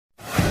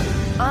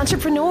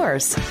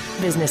Entrepreneurs,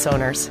 business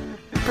owners,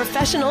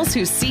 professionals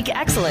who seek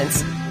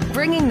excellence,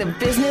 bringing the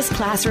business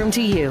classroom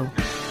to you.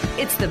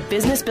 It's the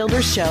Business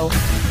Builders Show.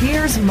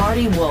 Here's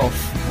Marty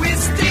Wolf. We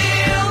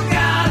still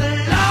got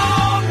a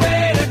long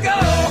way to go.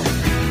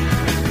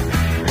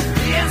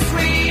 Yes,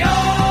 we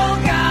all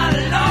got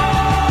a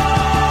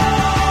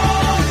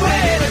long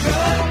way to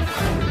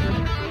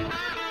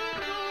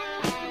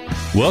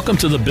go. Welcome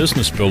to the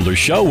Business Builders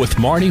Show with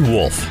Marty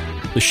Wolf,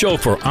 the show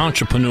for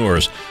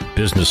entrepreneurs,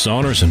 business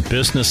owners, and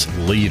business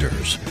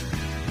leaders.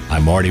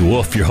 I'm Marty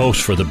Wolf, your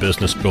host for the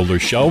Business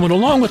Builders Show, and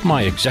along with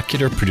my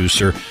executive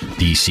producer,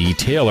 DC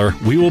Taylor,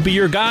 we will be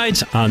your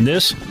guides on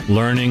this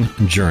learning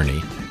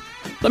journey.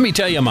 Let me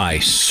tell you my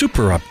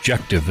super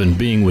objective in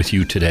being with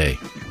you today.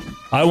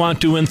 I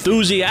want to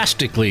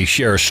enthusiastically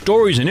share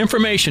stories and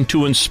information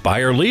to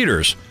inspire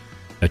leaders.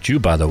 That's you,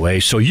 by the way,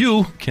 so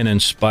you can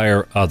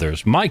inspire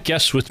others. My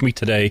guest with me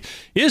today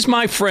is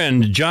my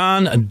friend,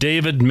 John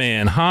David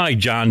Mann. Hi,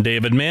 John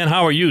David Mann.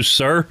 How are you,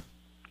 sir?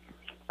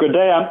 Good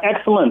day. I'm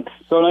excellent.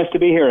 So nice to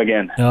be here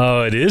again.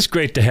 Oh, it is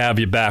great to have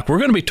you back. We're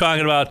going to be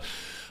talking about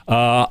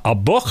a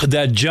book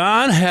that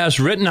John has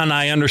written, and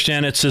I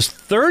understand it's his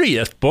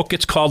 30th book.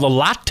 It's called The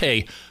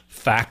Latte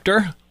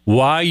Factor,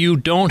 Why You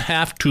Don't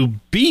Have to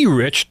Be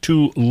Rich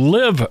to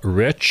Live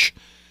Rich.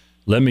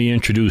 Let me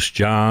introduce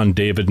John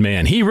David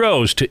Mann. He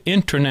rose to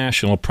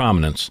international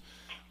prominence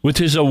with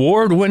his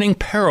award-winning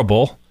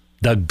parable,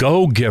 The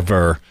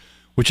Go-Giver,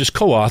 which is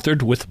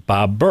co-authored with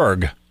Bob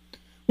Burg,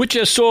 which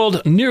has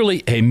sold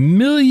nearly 1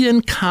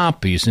 million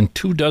copies in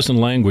 24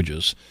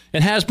 languages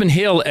and has been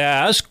hailed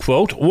as,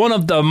 quote, one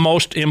of the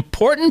most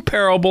important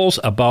parables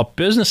about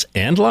business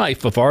and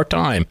life of our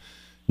time.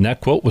 And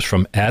that quote was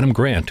from Adam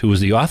Grant, who is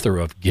the author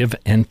of Give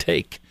and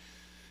Take.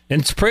 And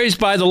it's praised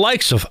by the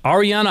likes of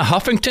Arianna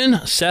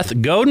Huffington,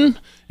 Seth Godin,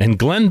 and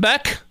Glenn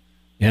Beck.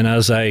 And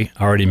as I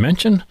already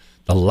mentioned,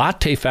 The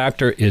Latte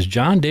Factor is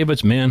John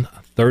David Mann's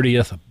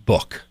 30th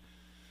book.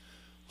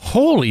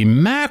 Holy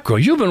mackerel,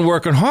 you've been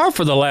working hard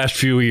for the last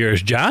few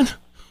years, John.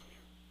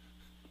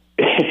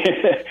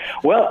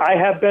 Well, I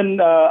have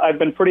been. I've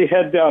been pretty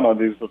head down on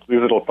these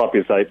little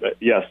puppies.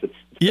 Yes, it's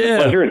a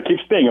pleasure. It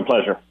keeps being a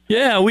pleasure.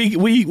 Yeah,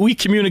 we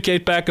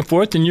communicate back and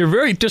forth, and you're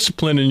very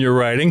disciplined in your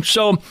writing.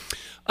 So,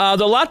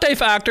 The Latte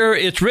Factor,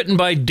 it's written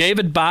by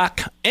David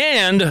Bach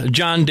and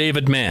John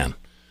David Mann.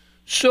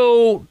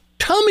 So,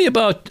 tell me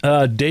about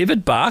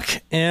David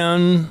Bach,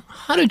 and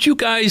how did you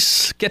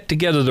guys get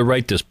together to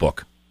write this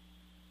book?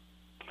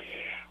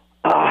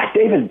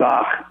 David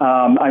Bach.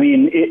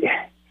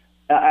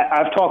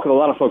 I've talked with a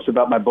lot of folks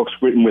about my books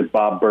written with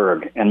Bob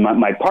Burg, and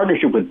my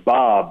partnership with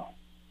Bob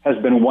has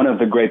been one of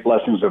the great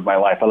blessings of my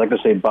life. I like to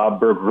say Bob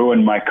Burg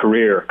ruined my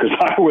career because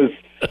I was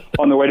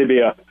on the way to be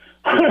a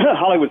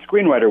Hollywood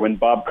screenwriter when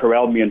Bob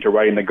corralled me into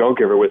writing The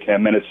Go-Giver with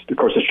him, and it's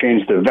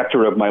changed the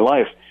vector of my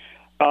life.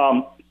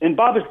 And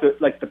Bob is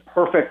the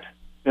perfect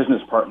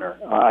business partner.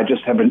 I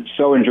just have been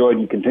so enjoyed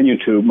and continue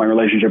to my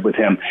relationship with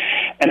him.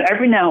 And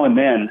every now and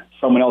then,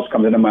 someone else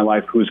comes into my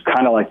life who's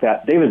kind of like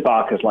that. David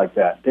Bach is like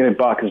that. David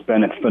Bach has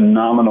been a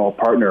phenomenal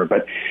partner.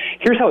 But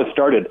here's how it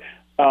started.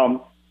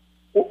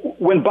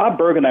 When Bob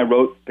Burg and I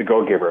wrote The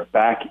Go-Giver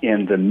back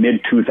in the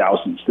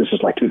mid-2000s, this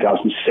is like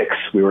 2006,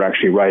 we were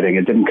actually writing.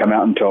 It didn't come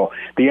out until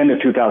the end of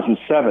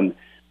 2007.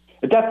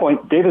 At that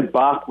point, David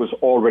Bach was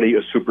already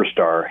a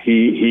superstar.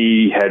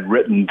 He had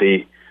written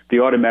the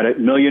Automatic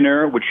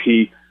Millionaire, which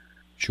he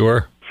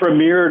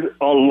premiered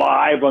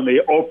live on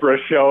the Oprah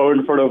show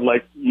in front of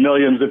like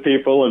millions of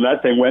people, and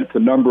that thing went to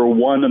number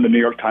 1 on the New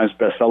York Times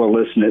bestseller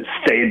list, and it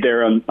stayed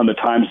there on the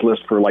Times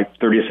list for like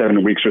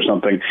 37 weeks or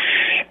something.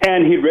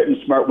 And he'd written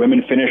Smart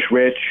Women Finish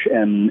Rich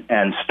and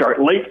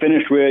Start Late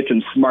Finish Rich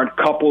and Smart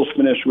Couples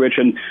Finish Rich,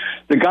 and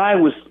the guy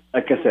was,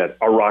 like I said,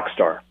 a rock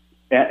star,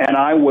 and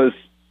I was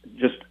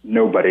just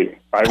nobody.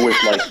 I was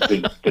like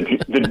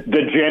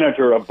the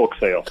janitor of book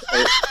sales.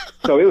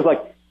 So it was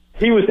like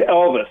he was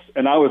Elvis,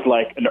 and I was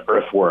like an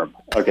earthworm.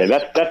 Okay,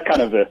 that's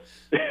kind of the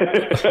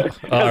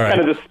kind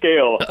of the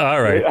scale.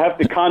 All right, I have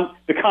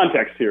the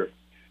context here.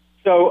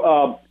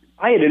 So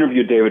I had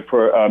interviewed David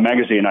for a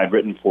magazine I'd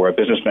written for, a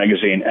business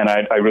magazine, and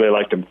I really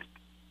liked him.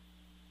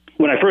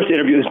 When I first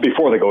interviewed, this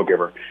before The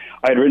Go-Giver,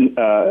 I had written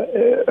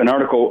an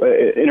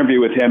interview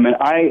with him, and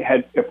I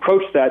had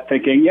approached that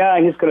thinking, yeah,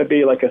 he's going to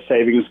be like a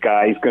savings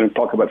guy. He's going to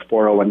talk about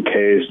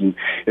 401ks, and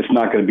it's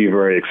not going to be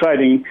very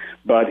exciting,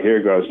 but here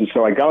it goes. And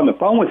so I got on the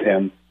phone with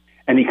him,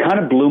 and he kind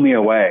of blew me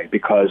away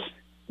because,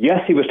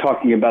 yes, he was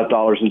talking about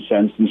dollars and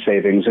cents and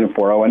savings and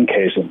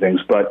 401ks and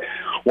things, but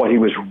what he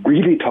was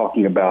really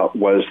talking about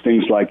was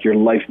things like your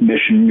life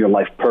mission, your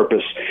life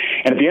purpose.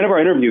 And at the end of our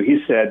interview,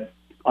 he said,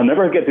 I'll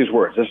never forget these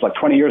words. This is like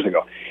 20 years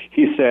ago.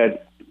 He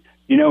said,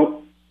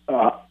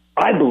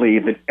 I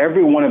believe that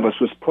every one of us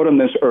was put on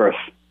this earth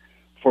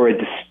for a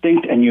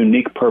distinct and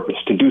unique purpose,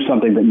 to do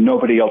something that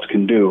nobody else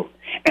can do,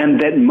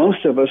 and that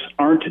most of us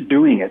aren't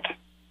doing it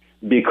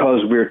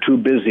because we're too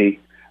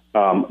busy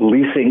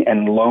leasing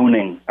and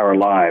loaning our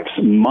lives.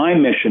 My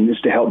mission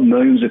is to help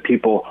millions of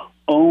people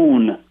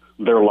own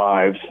their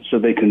lives so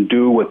they can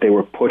do what they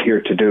were put here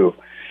to do.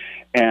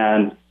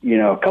 And,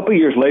 a couple of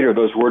years later,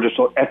 those words are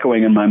still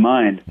echoing in my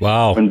mind.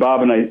 Wow. When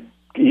Bob and I,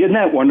 isn't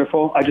that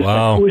wonderful? I just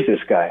Wow. like, who is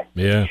this guy?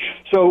 Yeah.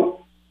 So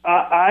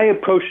I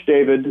approached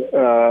David,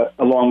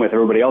 along with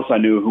everybody else I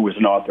knew who was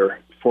an author,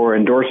 for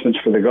endorsements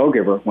for The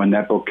Go-Giver when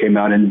that book came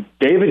out. And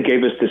David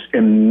gave us this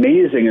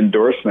amazing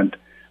endorsement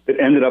that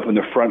ended up in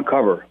the front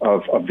cover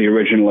of the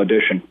original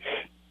edition.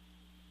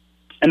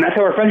 And that's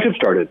how our friendship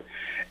started.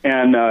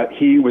 And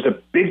he was a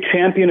big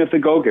champion of The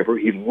Go-Giver.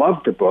 He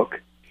loved the book.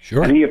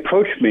 Sure. And he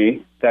approached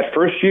me that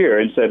first year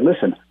and said,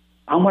 listen,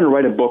 I want to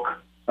write a book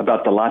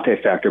about the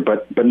Latte Factor,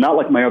 but not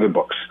like my other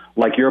books,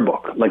 like your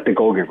book, like The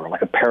Go-Giver,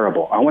 like a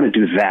parable. I want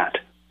to do that.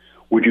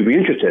 Would you be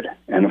interested?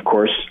 And, of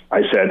course,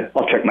 I said,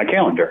 I'll check my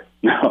calendar.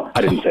 No,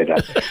 I didn't say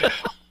that.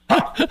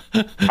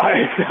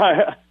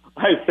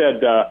 I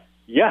said,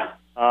 yeah,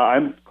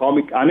 I'm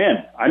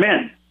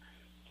in.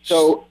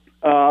 So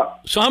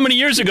how many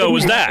years ago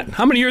was that?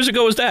 How many years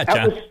ago was that,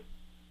 John? That was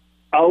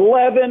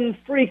 11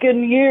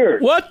 freaking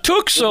years. What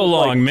took so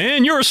long,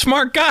 man? You're a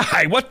smart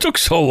guy. What took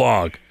so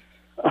long?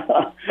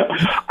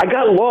 I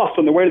got lost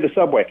on the way to the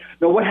subway.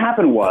 No, what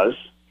happened was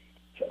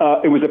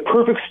it was a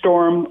perfect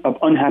storm of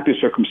unhappy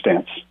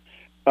circumstance.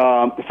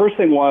 The first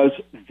thing was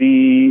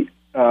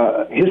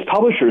his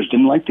publishers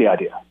didn't like the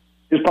idea.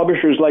 His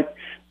publishers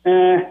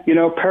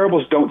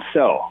parables don't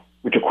sell,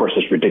 which of course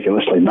is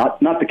ridiculously not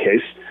the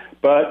case.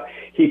 But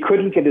he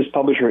couldn't get his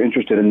publisher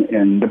interested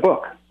in the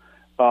book,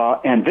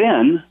 and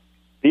then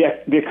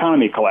the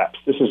economy collapsed.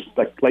 This is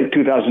like late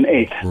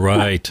 2008.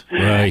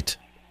 Right.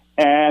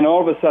 And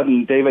all of a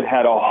sudden, David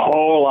had a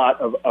whole lot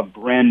of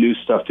brand new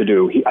stuff to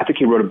do. I think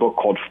he wrote a book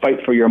called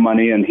 "Fight for Your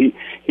Money," and he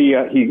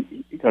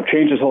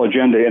changed his whole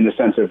agenda in the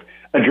sense of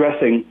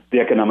addressing the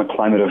economic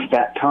climate of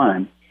that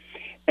time.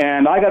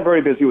 And I got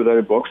very busy with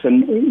other books,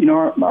 and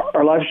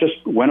our lives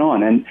just went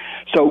on. And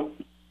so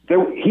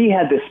he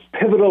had this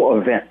pivotal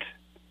event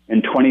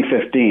in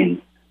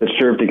 2015 that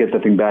served to get the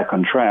thing back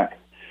on track,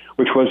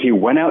 which was he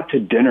went out to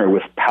dinner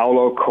with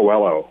Paulo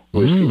Coelho,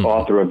 who is the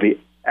author of The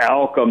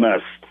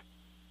Alchemist.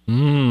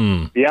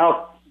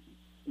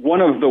 One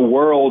of the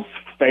world's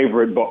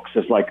favorite books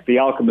is like The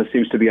Alchemist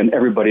seems to be on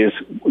everybody's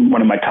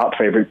one of my top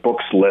favorite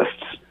books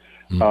lists.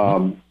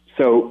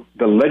 So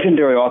the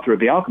legendary author of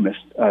The Alchemist,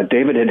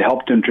 David had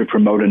helped him to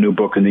promote a new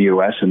book in the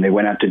U.S., and they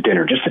went out to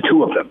dinner, just the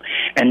two of them,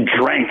 and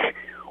drank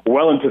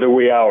well into the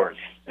wee hours,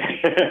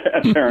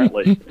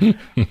 apparently.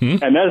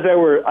 And as they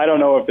were, I don't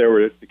know if there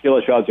were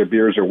tequila shots or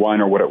beers or wine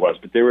or what it was,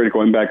 but they were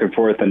going back and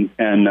forth, and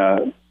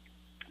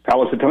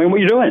Paulo said, tell me what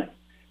you're doing.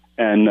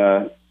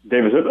 And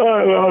David said,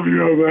 I love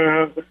you,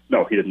 man.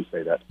 No, he didn't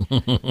say that.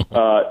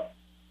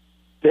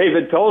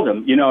 David told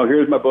him,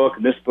 here's my book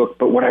and this book,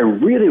 but what I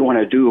really want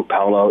to do,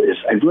 Paulo, is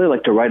I'd really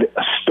like to write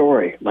a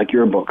story like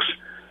your books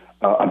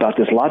about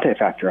this Latte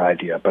Factor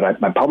idea, but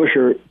my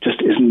publisher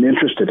just isn't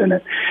interested in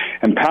it.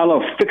 And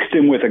Paulo fixed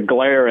him with a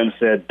glare and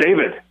said,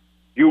 David,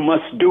 you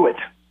must do it.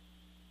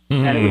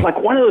 And it was like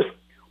one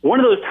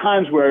of those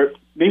times where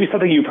maybe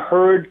something you've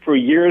heard for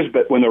years,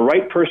 but when the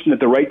right person at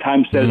the right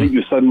time says it,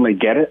 you suddenly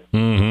get it.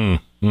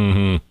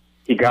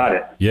 He got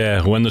it.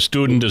 Yeah, when the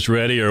student is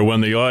ready, or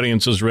when the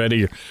audience is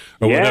ready,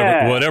 or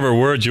whatever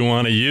words you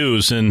want to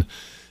use, and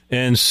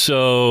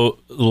so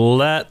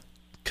that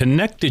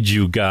connected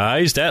you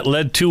guys. That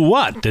led to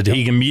what? Did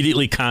he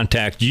immediately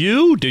contact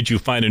you? Did you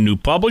find a new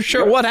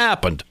publisher? What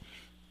happened?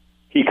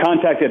 He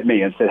contacted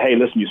me and said, hey,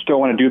 listen, you still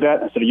want to do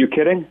that? I said, are you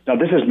kidding? Now,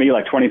 this is me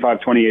like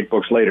 25, 28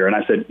 books later. And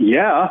I said,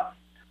 yeah.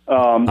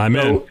 I'm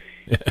in.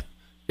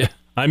 Yeah,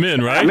 I'm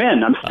in, right? I'm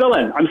in. I'm still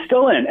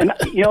in. And,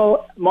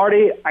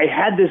 Marty, I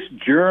had this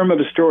germ of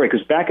a story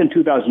because back in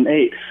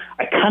 2008,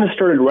 I kind of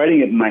started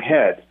writing it in my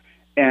head.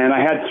 And I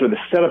had sort of the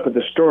setup of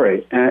the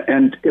story,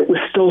 and it was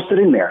still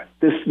sitting there.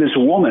 This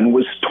woman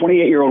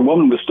 28-year-old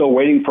woman was still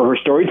waiting for her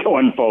story to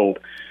unfold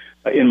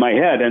in my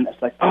head. And it's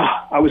like,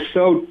 I was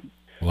so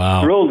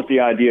thrilled at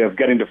the idea of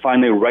getting to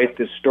finally write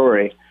this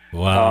story.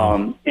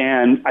 Wow.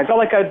 And I felt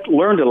like I'd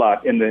learned a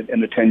lot in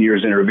the 10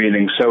 years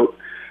intervening. So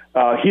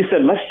he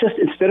said, let's just,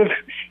 instead of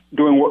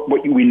doing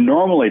what we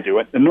normally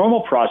do, the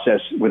normal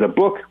process with a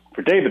book,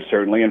 for David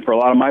certainly, and for a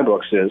lot of my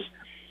books is,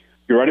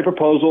 you write a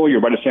proposal, you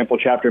write a sample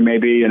chapter,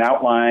 maybe an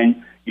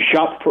outline, you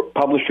shop for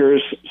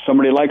publishers,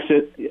 somebody likes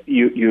it,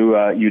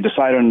 you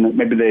decide on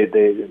maybe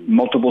they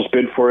multiples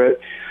bid for it,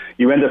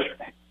 you end up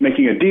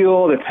making a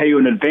deal, they pay you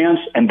in advance,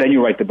 and then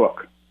you write the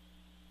book.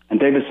 And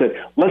David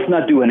said, let's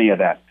not do any of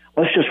that.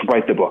 Let's just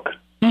write the book.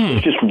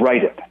 Let's just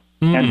write it,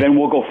 and then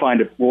we'll go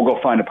find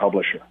a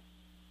publisher.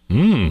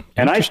 And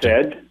I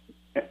said,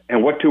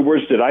 and what two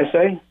words did I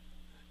say?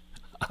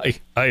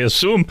 I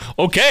assume,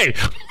 okay.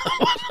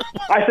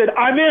 I said,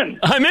 I'm in.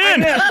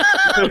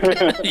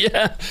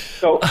 Yeah.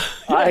 So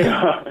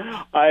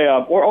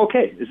or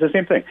okay, it's the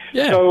same thing.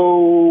 Yeah.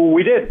 So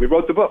we did. We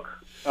wrote the book.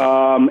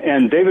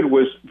 And David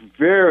was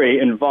very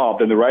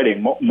involved in the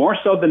writing, more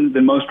so than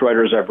most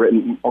writers I've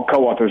written, or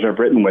co-authors I've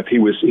written with. He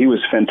was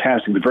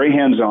fantastic. He was very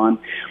hands-on.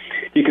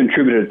 He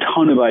contributed a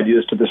ton of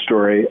ideas to the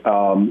story,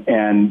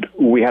 and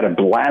we had a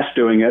blast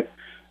doing it.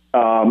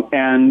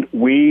 And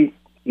we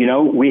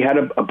we had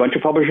a bunch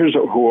of publishers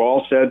who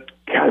all said,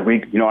 God,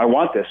 I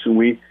want this. And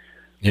we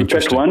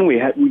picked one. We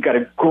got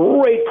a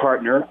great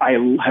partner. I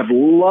have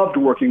loved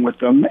working with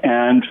them.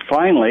 And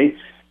finally,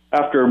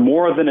 after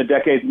more than a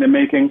decade in the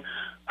making,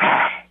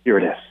 here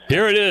it is.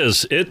 Here it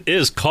is. It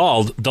is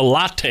called The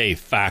Latte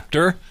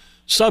Factor.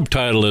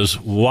 Subtitle is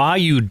Why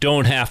You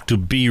Don't Have to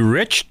Be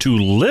Rich to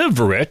Live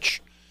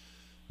Rich.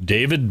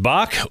 David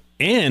Bach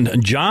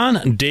and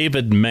John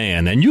David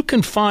Mann. And you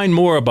can find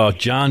more about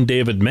John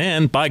David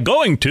Mann by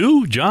going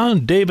to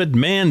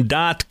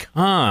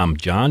johndavidmann.com.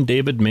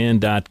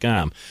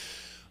 johndavidmann.com.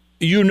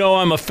 You know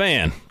I'm a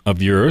fan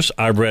of yours.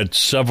 I've read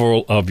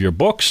several of your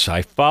books.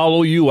 I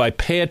follow you. I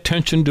pay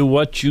attention to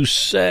what you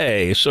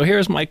say. So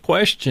here's my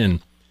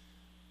question.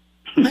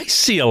 I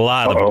see a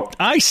lot of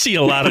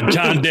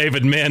John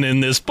David Mann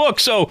in this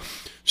book. So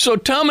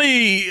tell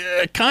me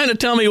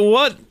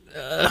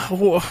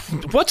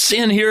what's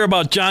in here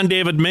about John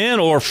David Mann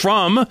or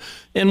from,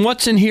 and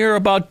what's in here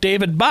about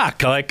David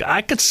Bach? Like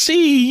I could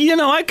see,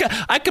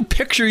 I could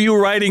picture you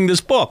writing this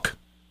book.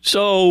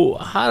 So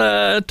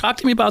talk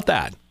to me about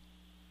that.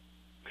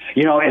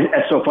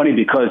 It's so funny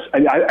because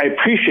I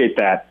appreciate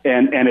that,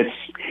 and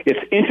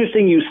it's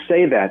interesting you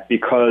say that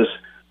because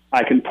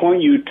I can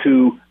point you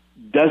to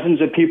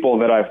dozens of people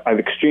that I've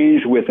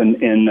exchanged with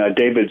in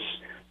David's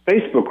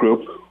Facebook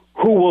group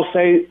who will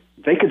say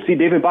they could see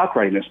David Bach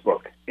writing this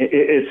book.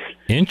 It's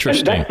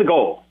interesting. That's the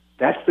goal.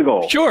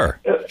 Sure.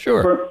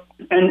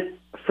 And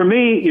for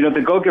me,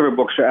 the Go-Giver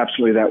books are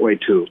absolutely that way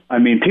too. I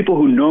mean, people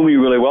who know me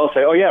really well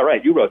say, "Oh yeah,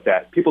 right, you wrote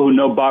that." People who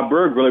know Bob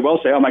Berg really well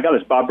say, "Oh my God,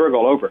 it's Bob Berg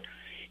all over."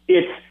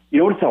 It's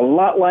what it's a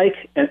lot like,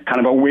 and kind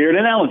of a weird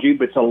analogy,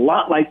 but it's a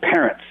lot like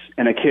parents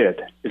and a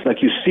kid. It's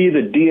like you see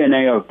the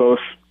DNA of both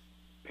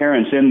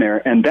parents in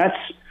there, and that's,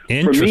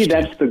 for me,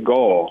 that's the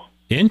goal.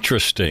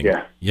 Interesting.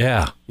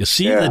 Yeah. You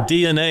see the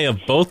DNA of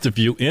both of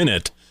you in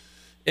it.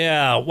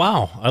 Yeah.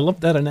 Wow. I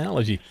love that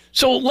analogy.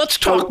 So let's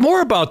talk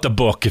more about the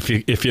book, if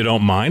you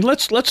don't mind.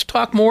 Let's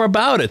talk more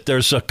about it.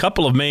 There's a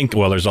couple of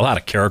there's a lot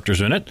of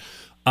characters in it.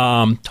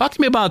 Talk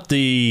to me about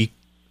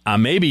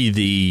maybe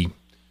the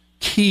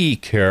key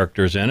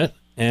characters in it,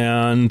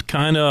 and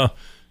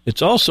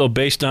it's also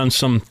based on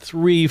some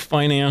 3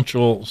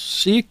 financial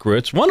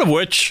secrets, one of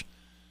which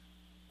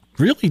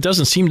really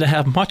doesn't seem to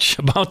have much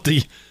about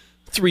the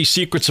 3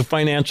 secrets of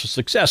financial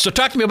success. So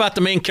talk to me about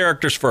the main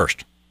characters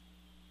first.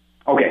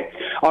 Okay.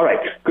 All right.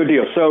 Good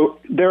deal. So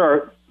there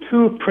are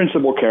 2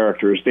 principal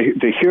characters.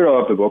 The hero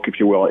of the book, if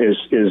you will, is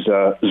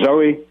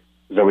Zoe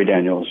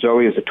Daniel.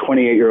 Zoe is a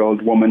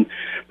 28-year-old woman,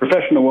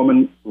 professional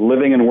woman,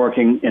 living and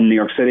working in New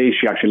York City.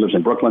 She actually lives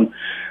in Brooklyn.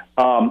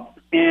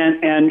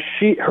 And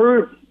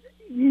her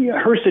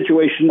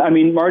situation, I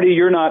mean, Marty,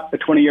 you're not a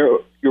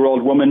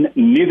 20-year-old woman.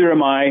 Neither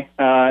am I.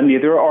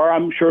 Neither are,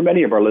 I'm sure,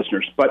 many of our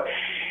listeners. But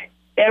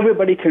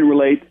everybody can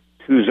relate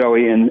to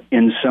Zoe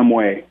in some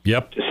way,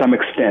 to some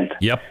extent.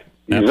 Yep.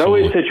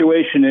 Absolutely. Zoe's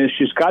situation is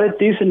she's got a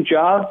decent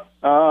job,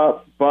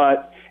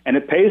 and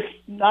it pays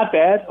not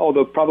bad,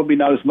 although probably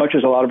not as much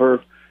as a lot of her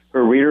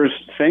readers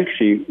think.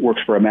 She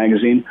works for a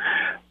magazine,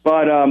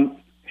 but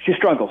she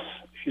struggles.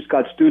 She's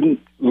got student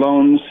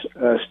loans.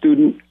 The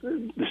student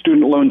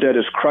loan debt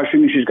is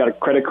crushing. She's got a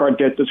credit card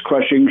debt that's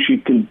crushing. She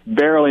can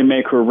barely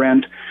make her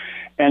rent,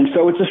 and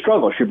so it's a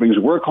struggle. She brings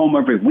work home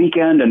every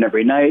weekend and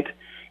every night,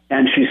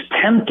 and she's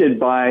tempted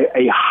by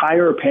a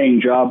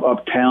higher-paying job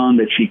uptown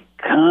that she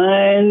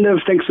kind of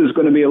thinks is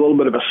going to be a little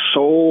bit of a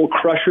soul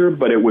crusher,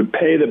 but it would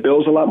pay the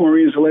bills a lot more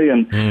easily.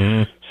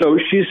 And so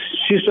she's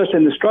just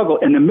in the struggle.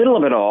 In the middle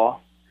of it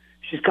all,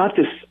 she's got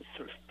this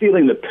sort of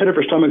feeling, the pit of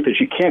her stomach, that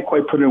she can't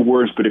quite put in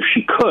words, but if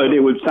she could, it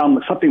would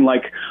sound something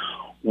like,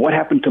 what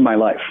happened to my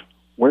life?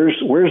 Where's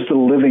the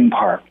living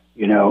part?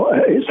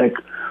 It's like,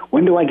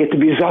 when do I get to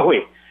be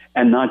Zoe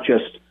and not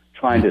just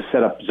trying to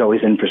set up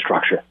Zoe's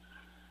infrastructure?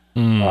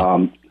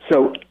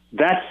 So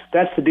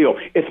that's the deal.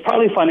 It's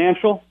partly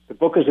financial. The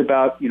book is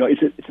about,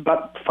 it's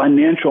about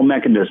financial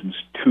mechanisms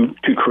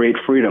to create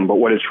freedom. But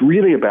what it's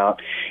really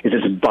about is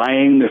it's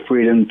buying the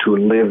freedom to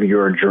live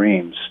your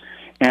dreams.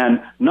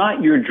 And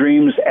not your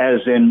dreams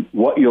as in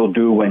what you'll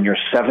do when you're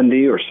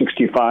 70 or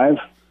 65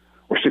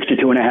 or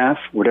 62 and a half,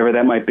 whatever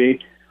that might be,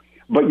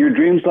 but your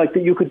dreams like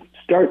that you could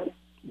start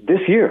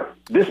this year,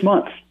 this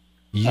month.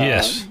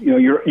 Yes.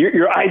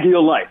 Your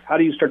ideal life. How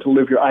do you start to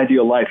live your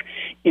ideal life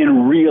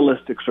in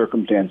realistic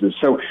circumstances?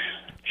 So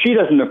she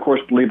doesn't, of course,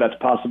 believe that's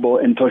possible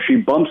until she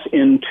bumps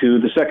into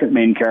the second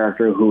main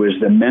character, who is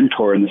the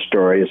mentor in the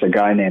story, is a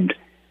guy named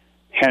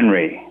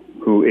Henry,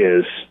 who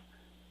is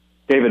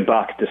David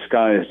Bach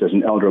disguised as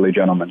an elderly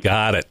gentleman.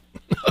 Got it.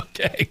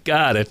 Okay,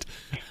 got it.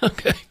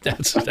 Okay,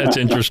 that's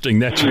interesting.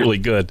 That's really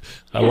good.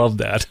 I love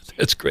that.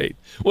 That's great.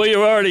 Well,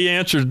 you already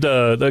answered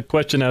the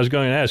question I was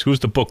going to ask. Who's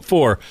the book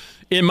for?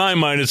 In my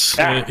mind, it's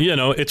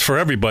it's for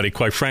everybody.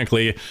 Quite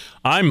frankly,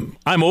 I'm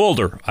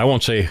older. I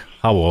won't say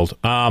how old,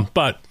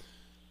 but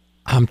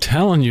I'm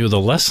telling you, the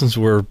lessons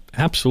were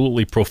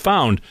absolutely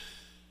profound.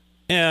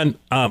 And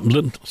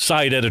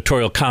side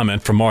editorial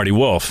comment from Marty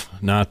Wolf,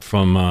 not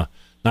from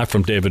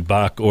David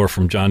Bach or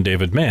from John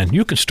David Mann.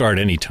 You can start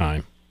any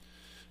time.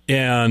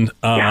 And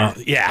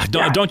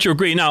don't you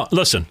agree? Now,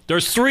 listen,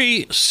 there's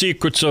 3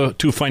 secrets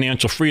to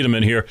financial freedom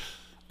in here.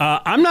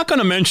 I'm not going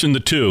to mention the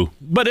 2,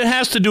 but it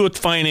has to do with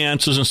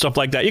finances and stuff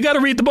like that. You got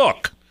to read the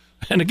book.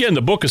 And again,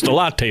 the book is The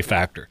Latte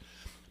Factor.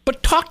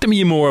 But talk to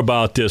me more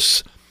about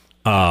this,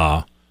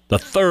 the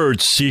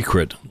 3rd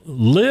secret,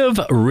 live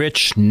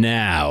rich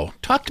now.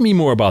 Talk to me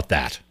more about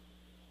that.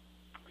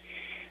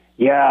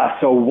 Yeah,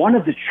 so one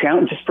of the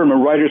challenges from a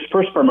writer's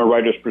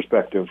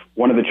perspective,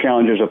 one of the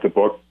challenges of the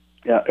book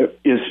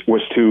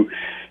was to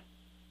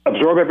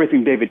absorb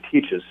everything David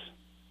teaches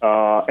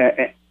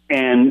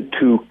and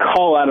to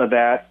call out of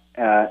that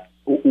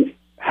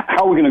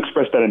how we're going to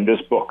express that in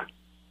this book.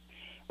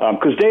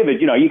 Because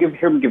David, you can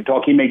hear him give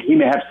talk. He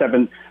may have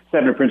seven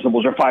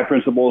principles or 5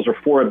 principles or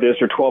 4 of this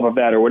or 12 of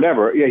that or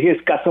whatever.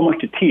 He's got so much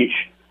to teach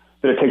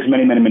that it takes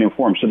many, many, many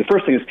forms. So the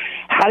first thing is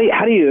how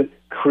do you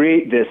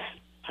create this?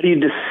 How do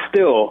you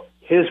distill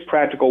his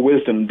practical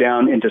wisdom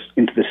down into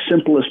the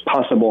simplest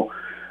possible?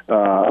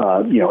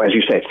 As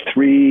you say,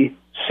 3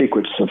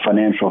 secrets of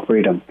financial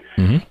freedom.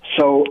 Mm-hmm.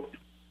 So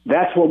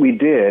that's what we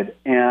did,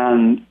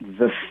 and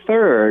the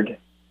 3rd,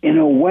 in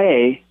a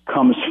way,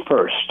 comes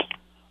first.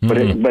 But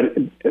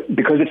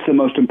because it's the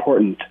most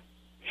important.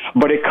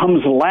 But it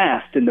comes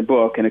last in the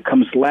book, and it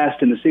comes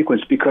last in the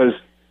sequence because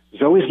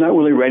Zoe's not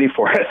really ready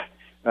for it,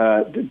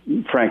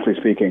 frankly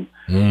speaking.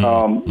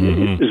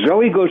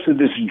 Zoe goes through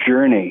this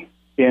journey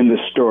in the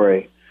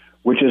story,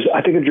 which is,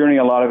 I think, a journey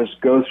a lot of us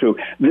go through.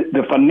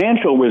 The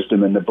financial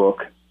wisdom in the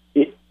book,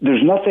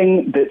 there's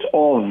nothing that's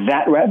all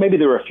that maybe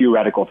there are a few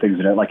radical things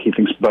in it, like he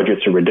thinks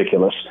budgets are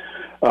ridiculous.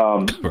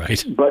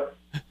 Right. But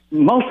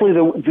mostly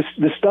the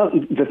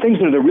things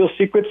that are the real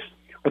secrets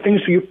are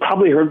things you've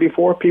probably heard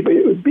before.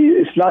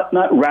 It's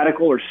not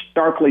radical or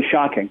starkly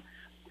shocking,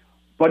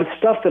 but it's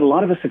stuff that a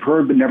lot of us have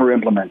heard but never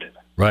implemented.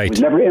 Right.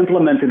 We've never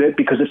implemented it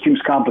because it seems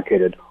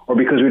complicated, or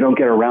because we don't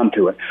get around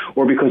to it,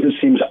 or because it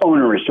seems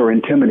onerous or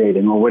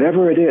intimidating, or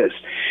whatever it is.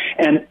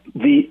 And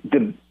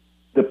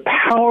the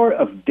power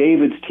of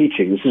David's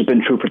teaching, this has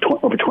been true for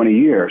over 20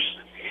 years,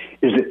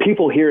 is that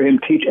people hear him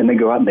teach and they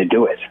go out and they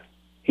do it.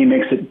 He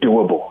makes it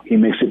doable. He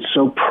makes it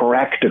so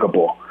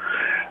practicable.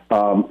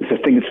 It's the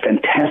thing that's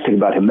fantastic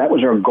about him. That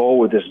was our goal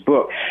with this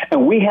book.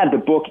 And we had the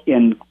book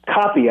in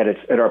copy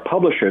at our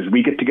publishers.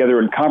 We get together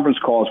in conference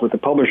calls with the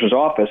publisher's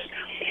office,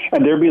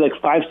 and there'd be like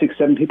 5, 6,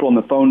 7 people on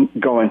the phone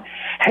going,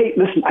 hey,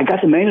 listen, I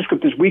got the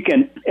manuscript this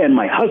weekend, and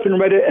my husband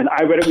read it, and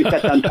I read it. We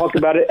sat down and talked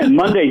about it, and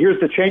Monday, here's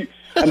the change.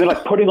 And they're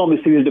like putting all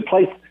these things into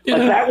place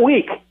like that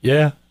week.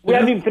 Yeah. We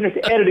haven't even finished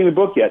editing the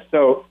book yet,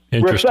 so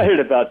we're excited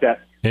about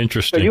that.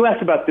 Interesting. So you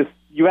asked about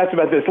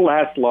this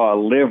last law,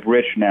 live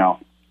rich now.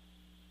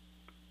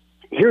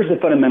 Here's the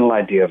fundamental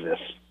idea of this.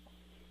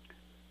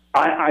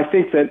 I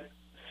think that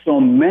so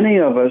many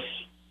of us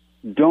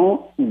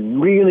don't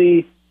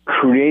really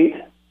create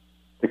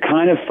the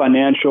kind of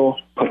financial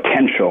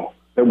potential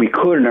that we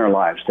could in our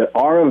lives, that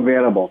are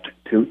available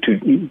to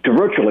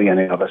virtually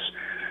any of us.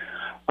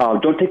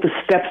 Don't take the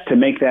steps to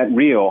make that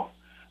real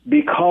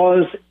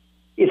because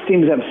it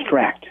seems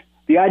abstract.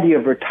 The idea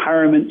of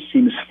retirement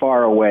seems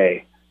far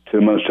away to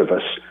most of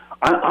us.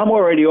 I'm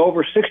already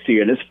over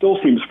 60, and it still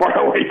seems far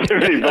away to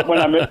me. But when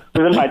I was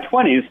in my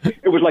 20s,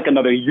 it was like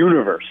another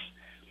universe,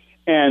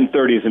 and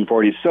 30s and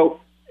 40s. So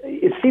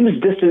it seems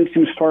distant, it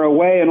seems far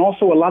away, and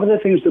also a lot of the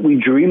things that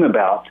we dream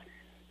about,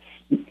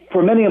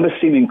 for many of us,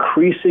 seem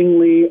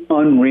increasingly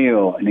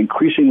unreal and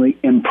increasingly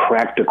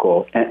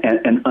impractical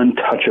and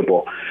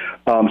untouchable.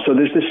 So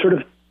there's this sort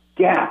of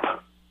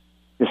gap,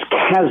 this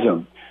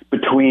chasm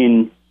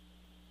between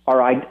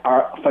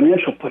our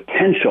financial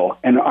potential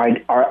and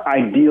our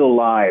ideal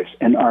lives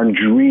and our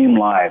dream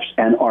lives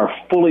and our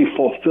fully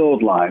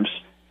fulfilled lives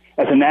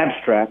as an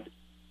abstract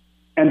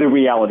and the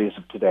realities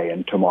of today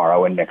and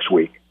tomorrow and next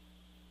week.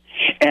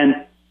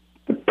 And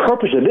the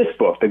purpose of this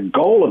book, the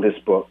goal of this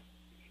book,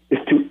 is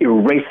to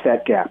erase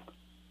that gap,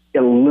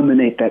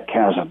 eliminate that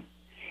chasm,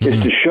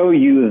 is to show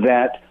you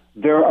that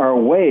there are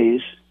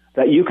ways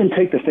that you can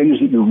take the things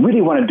that you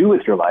really want to do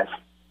with your life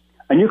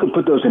and you can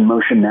put those in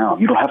motion now.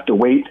 You don't have to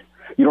wait.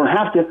 You don't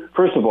have to,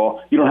 first of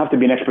all, you don't have to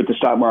be an expert in the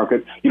stock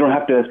market. You don't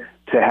have to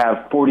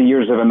have 40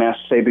 years of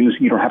amassed savings.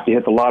 You don't have to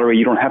hit the lottery.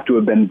 You don't have to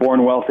have been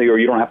born wealthy, or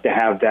you don't have to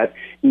have that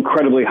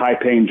incredibly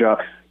high-paying job.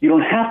 You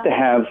don't have to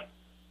have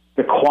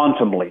the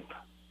quantum leap,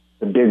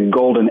 the big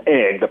golden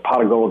egg, the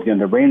pot of gold at the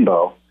end of the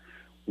rainbow.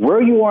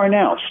 Where you are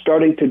now,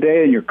 starting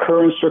today in your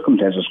current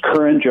circumstances,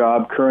 current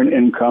job, current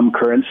income,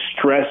 current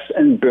stress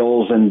and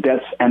bills and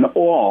debts and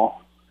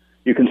all,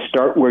 you can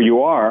start where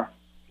you are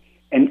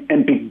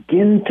and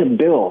begin to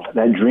build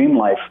that dream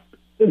life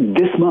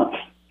this month,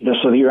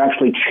 so that you're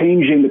actually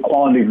changing the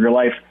quality of your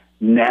life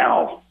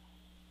now,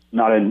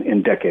 not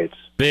in decades.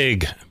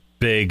 Big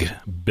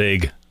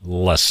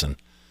lesson.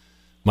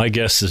 My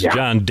guest is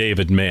John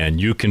David Mann.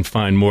 You can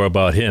find more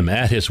about him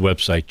at his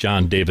website,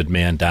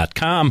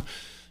 johndavidmann.com.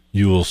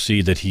 You will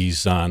see that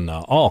he's on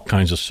all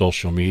kinds of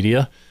social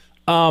media.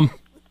 John,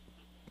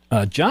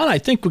 I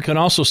think we can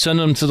also send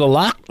them to the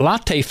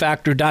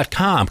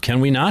lattefactor.com, can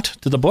we not,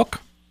 to the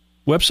book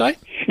website?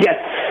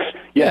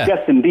 Yes,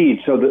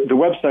 indeed. So the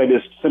website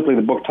is simply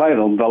the book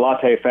title, The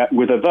Latte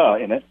with a "the"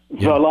 in it,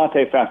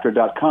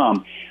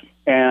 thelattefactor.com.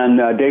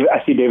 And David,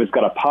 I see David's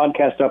got a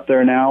podcast up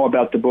there now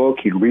about the book.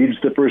 He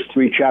reads the first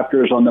 3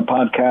 chapters on the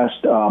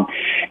podcast.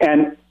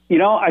 And,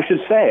 I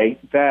should say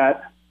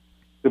that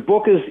the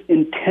book is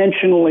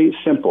intentionally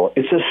simple.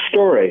 It's a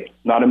story,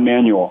 not a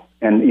manual.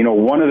 And,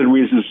 one of the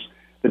reasons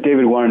that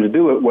David wanted to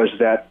do it was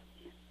that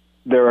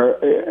there are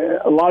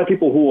a lot of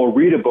people who will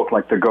read a book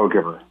like The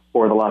Go-Giver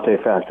or The Latte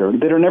Factor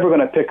that are never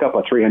going to pick up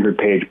a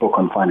 300-page book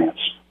on finance.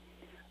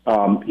 There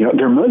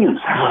are millions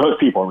of those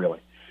people, really.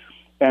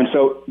 And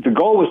so the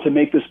goal was to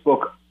make this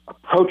book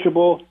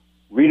approachable.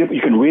 Read it.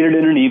 You can read it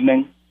in an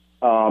evening.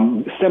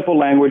 Simple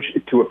language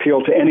to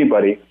appeal to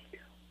anybody.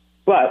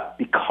 But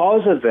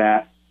because of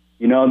that,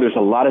 there's a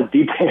lot of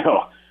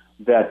detail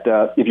that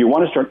if you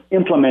want to start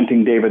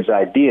implementing David's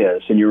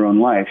ideas in your own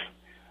life,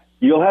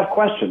 you'll have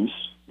questions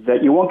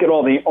that you won't get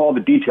all the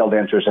detailed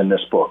answers in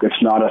this book.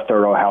 It's not a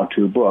thorough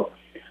how-to book.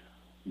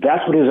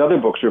 That's what his other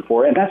books are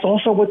for, and that's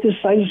also what this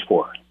site is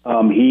for.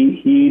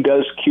 He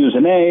does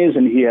Q&As,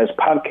 and he has a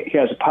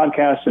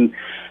podcast, and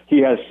he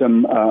has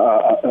some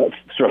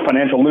sort of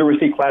financial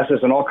literacy classes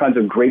and all kinds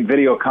of great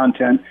video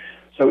content.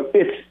 So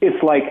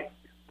it's like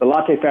the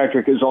Latte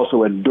Factory is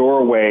also a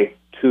doorway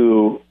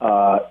to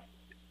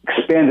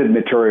expanded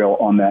material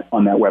on that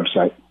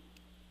website.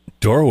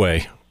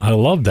 Doorway, I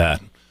love that.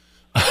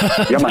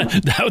 Yeah, man.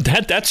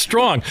 That's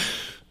strong.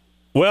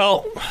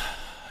 Well,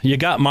 you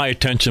got my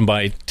attention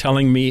by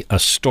telling me a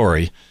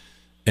story.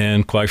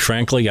 And quite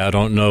frankly, I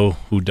don't know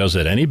who does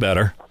it any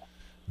better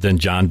than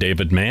John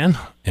David Mann.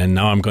 And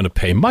now I'm going to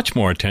pay much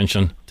more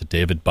attention to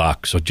David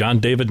Bach. So John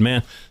David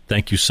Mann,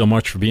 thank you so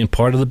much for being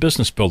part of the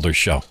Business Builders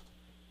Show.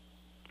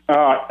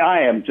 I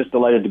am just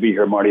delighted to be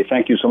here, Marty.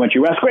 Thank you so much.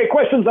 You ask great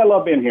questions. I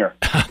love being here.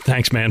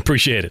 Thanks, man.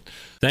 Appreciate it.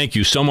 Thank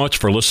you so much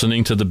for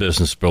listening to the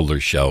Business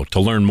Builders Show. To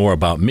learn more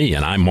about me,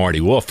 and I'm Marty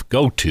Wolf,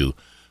 go to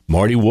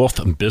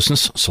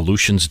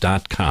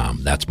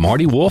MartyWolfBusinessSolutions.com. That's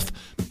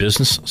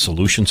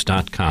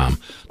MartyWolfBusinessSolutions.com.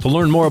 To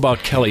learn more about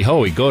Kelly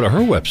Hoey, go to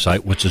her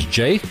website, which is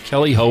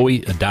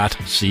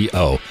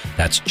jkellyhoey.co.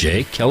 That's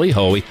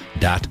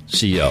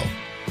jkellyhoey.co.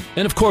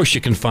 And of course, you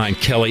can find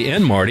Kelly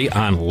and Marty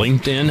on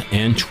LinkedIn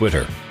and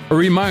Twitter. A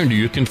reminder,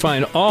 you can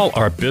find all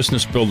our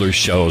Business Builders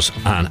shows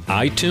on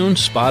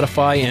iTunes,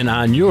 Spotify, and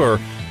on your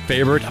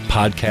favorite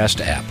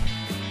podcast app.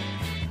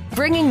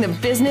 Bringing the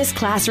business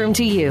classroom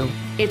to you.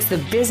 It's the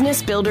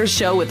Business Builders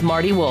Show with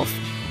Marty Wolf.